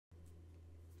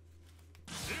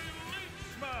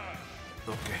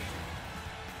Okay.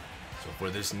 So for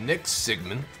this next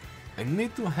segment, I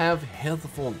need to have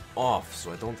headphone off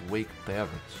so I don't wake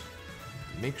parents.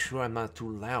 Make sure I'm not too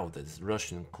loud as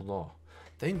Russian claw.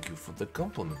 Thank you for the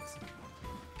compliment.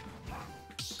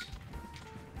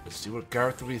 Let's see what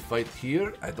character we fight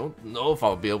here. I don't know if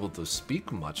I'll be able to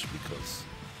speak much because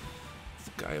this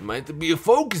guy might be a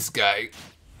focus guy.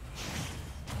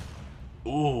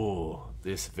 Ooh,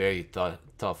 this very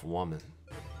tough woman.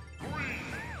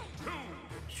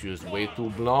 She is way too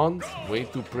blonde, way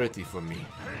too pretty for me.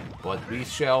 But we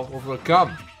shall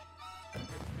overcome.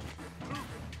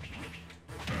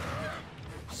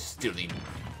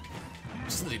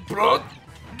 Silly broad.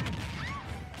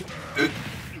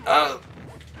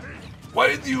 Why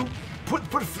did you put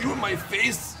perfume in my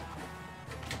face?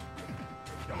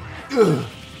 Ugh.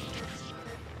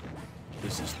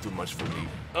 This is too much for me.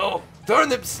 Oh,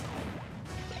 turnips!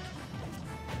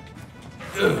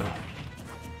 Ugh.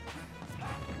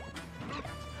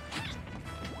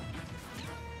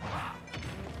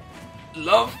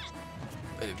 Love?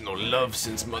 I didn't know love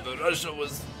since Mother Russia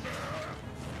was...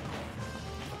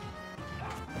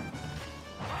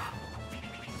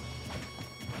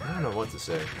 I don't know what to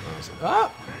say. Honestly.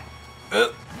 Ah!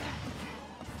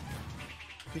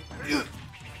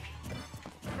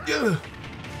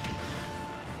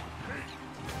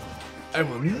 I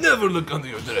will never look under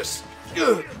your dress.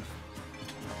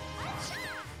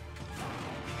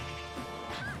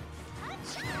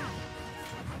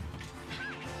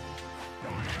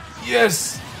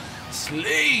 Yes!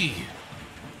 Slay!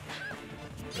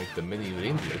 Like the mini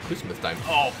reindeer at Christmas time.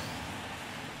 Oh!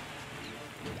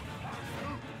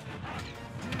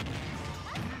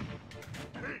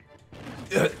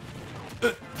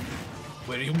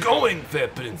 Where are you going, fair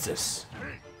princess?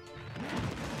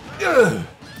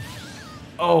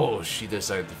 Oh, she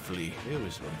decided to flee. It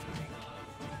was one for me.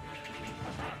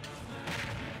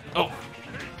 Oh!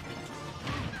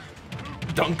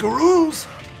 Dunkaroos!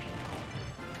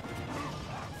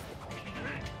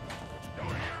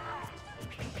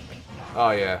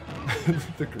 Oh yeah,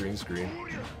 the green screen.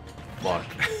 Fuck.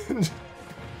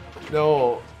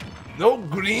 No. No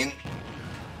green!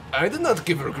 I did not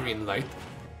give her green light.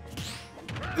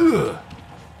 Ugh.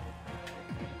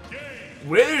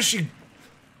 Where is she?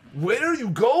 Where are you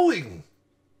going?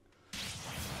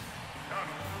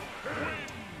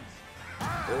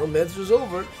 Well, match is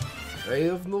over. I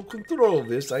have no control of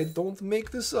this. I don't make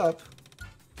this up.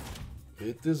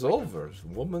 It is over. The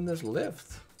woman has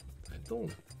left. I don't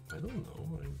know.